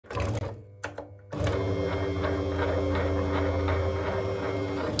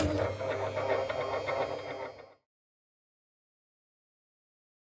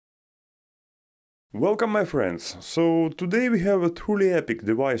Welcome my friends, so today we have a truly epic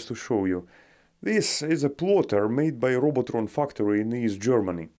device to show you. This is a plotter made by Robotron factory in East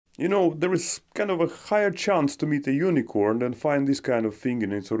Germany. You know, there is kind of a higher chance to meet a unicorn than find this kind of thing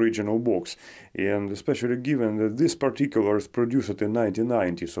in its original box, and especially given that this particular is produced in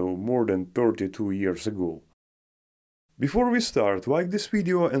 1990, so more than 32 years ago. Before we start, like this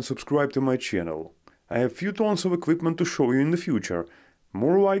video and subscribe to my channel. I have few tons of equipment to show you in the future.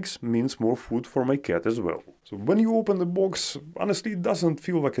 More likes means more food for my cat as well. So when you open the box, honestly it doesn't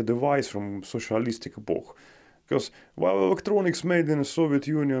feel like a device from socialistic epoch. Because while electronics made in the Soviet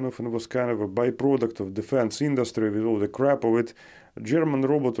Union often was kind of a byproduct of defense industry with all the crap of it, German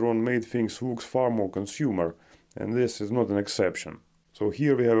Robotron made things look far more consumer, and this is not an exception. So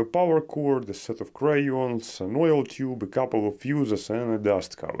here we have a power cord, a set of crayons, an oil tube, a couple of fuses and a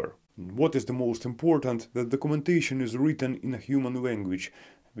dust cover. What is the most important, that documentation is written in a human language,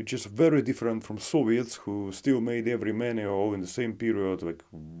 which is very different from Soviets who still made every manual in the same period, like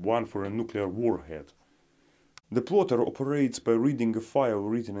one for a nuclear warhead. The plotter operates by reading a file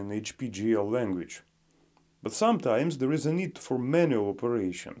written in HPGL language. But sometimes there is a need for manual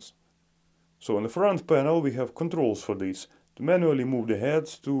operations. So on the front panel we have controls for this, to manually move the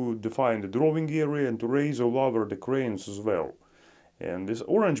heads, to define the drawing area and to raise or lower the cranes as well. And this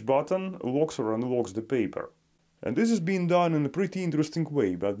orange button locks or unlocks the paper. And this is being done in a pretty interesting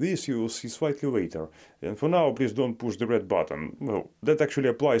way, but this you will see slightly later. And for now, please don't push the red button. Well, that actually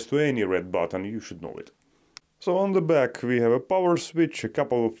applies to any red button, you should know it. So on the back we have a power switch, a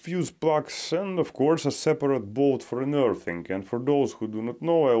couple of fuse plugs, and of course a separate bolt for unearthing. And for those who do not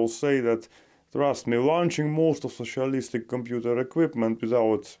know, I will say that, trust me, launching most of socialistic computer equipment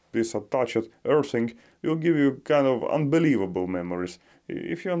without this attached earthing will give you kind of unbelievable memories,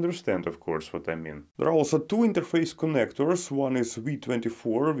 if you understand of course what I mean. There are also two interface connectors, one is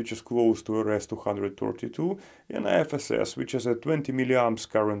V24, which is close to a RS-232, and FSS, which has a 20 mA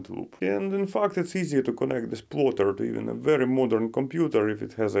current loop. And in fact it's easier to connect this plotter to even a very modern computer if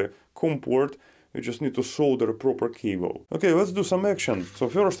it has a COM port. You just need to solder a proper cable. Okay, let's do some action. So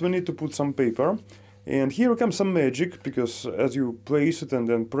first we need to put some paper. And here comes some magic, because as you place it and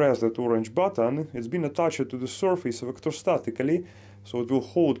then press that orange button, it's been attached to the surface electrostatically, so it will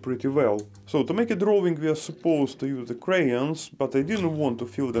hold pretty well. So to make a drawing we are supposed to use the crayons, but I didn't want to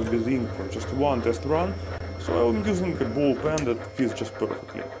fill them with ink for just one test run, so I'm using a ball pen that fits just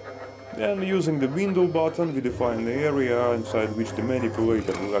perfectly. Then using the window button we define the area inside which the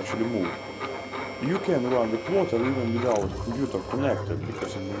manipulator will actually move. You can run the plotter even without the computer connected,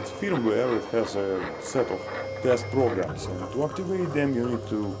 because in its firmware it has a set of test programs, and to activate them you need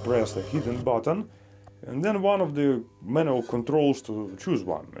to press the hidden button and then one of the manual controls to choose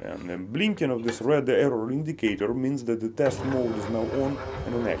one, and the blinking of this red error indicator means that the test mode is now on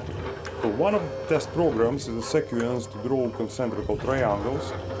and inactive. So one of the test programs is a sequence to draw concentric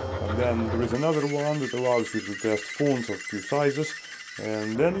triangles, and then there is another one that allows you to test fonts of few sizes,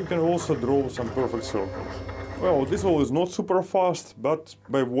 and then you can also draw some perfect circles. Well, this all is not super fast, but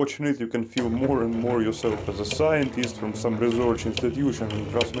by watching it you can feel more and more yourself as a scientist from some research institution in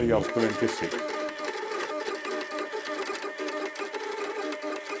Krasnoyarsk 26.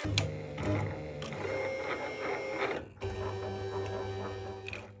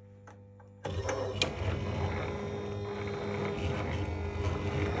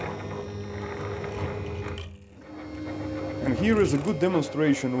 And here is a good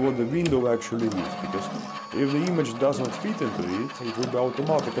demonstration what the window actually is, because if the image doesn't fit into it, it will be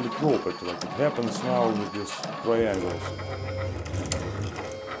automatically cropped, like it happens now with these triangles.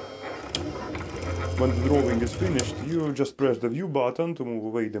 When the drawing is finished, you just press the view button to move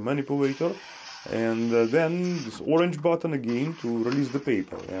away the manipulator, and then this orange button again to release the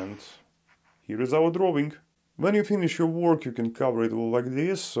paper, and here is our drawing. When you finish your work you can cover it all like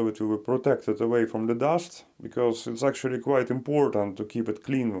this, so it will be protected away from the dust, because it's actually quite important to keep it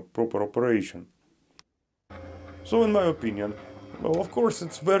clean with proper operation. So in my opinion, well, of course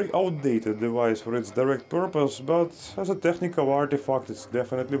it's very outdated device for its direct purpose, but as a technical artifact it's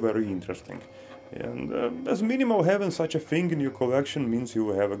definitely very interesting. And as minimal, having such a thing in your collection means you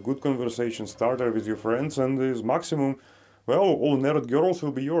will have a good conversation starter with your friends, and as maximum, well, all nerd girls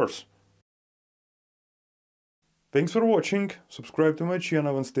will be yours. Thanks for watching, subscribe to my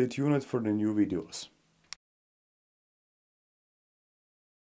channel and stay tuned for the new videos.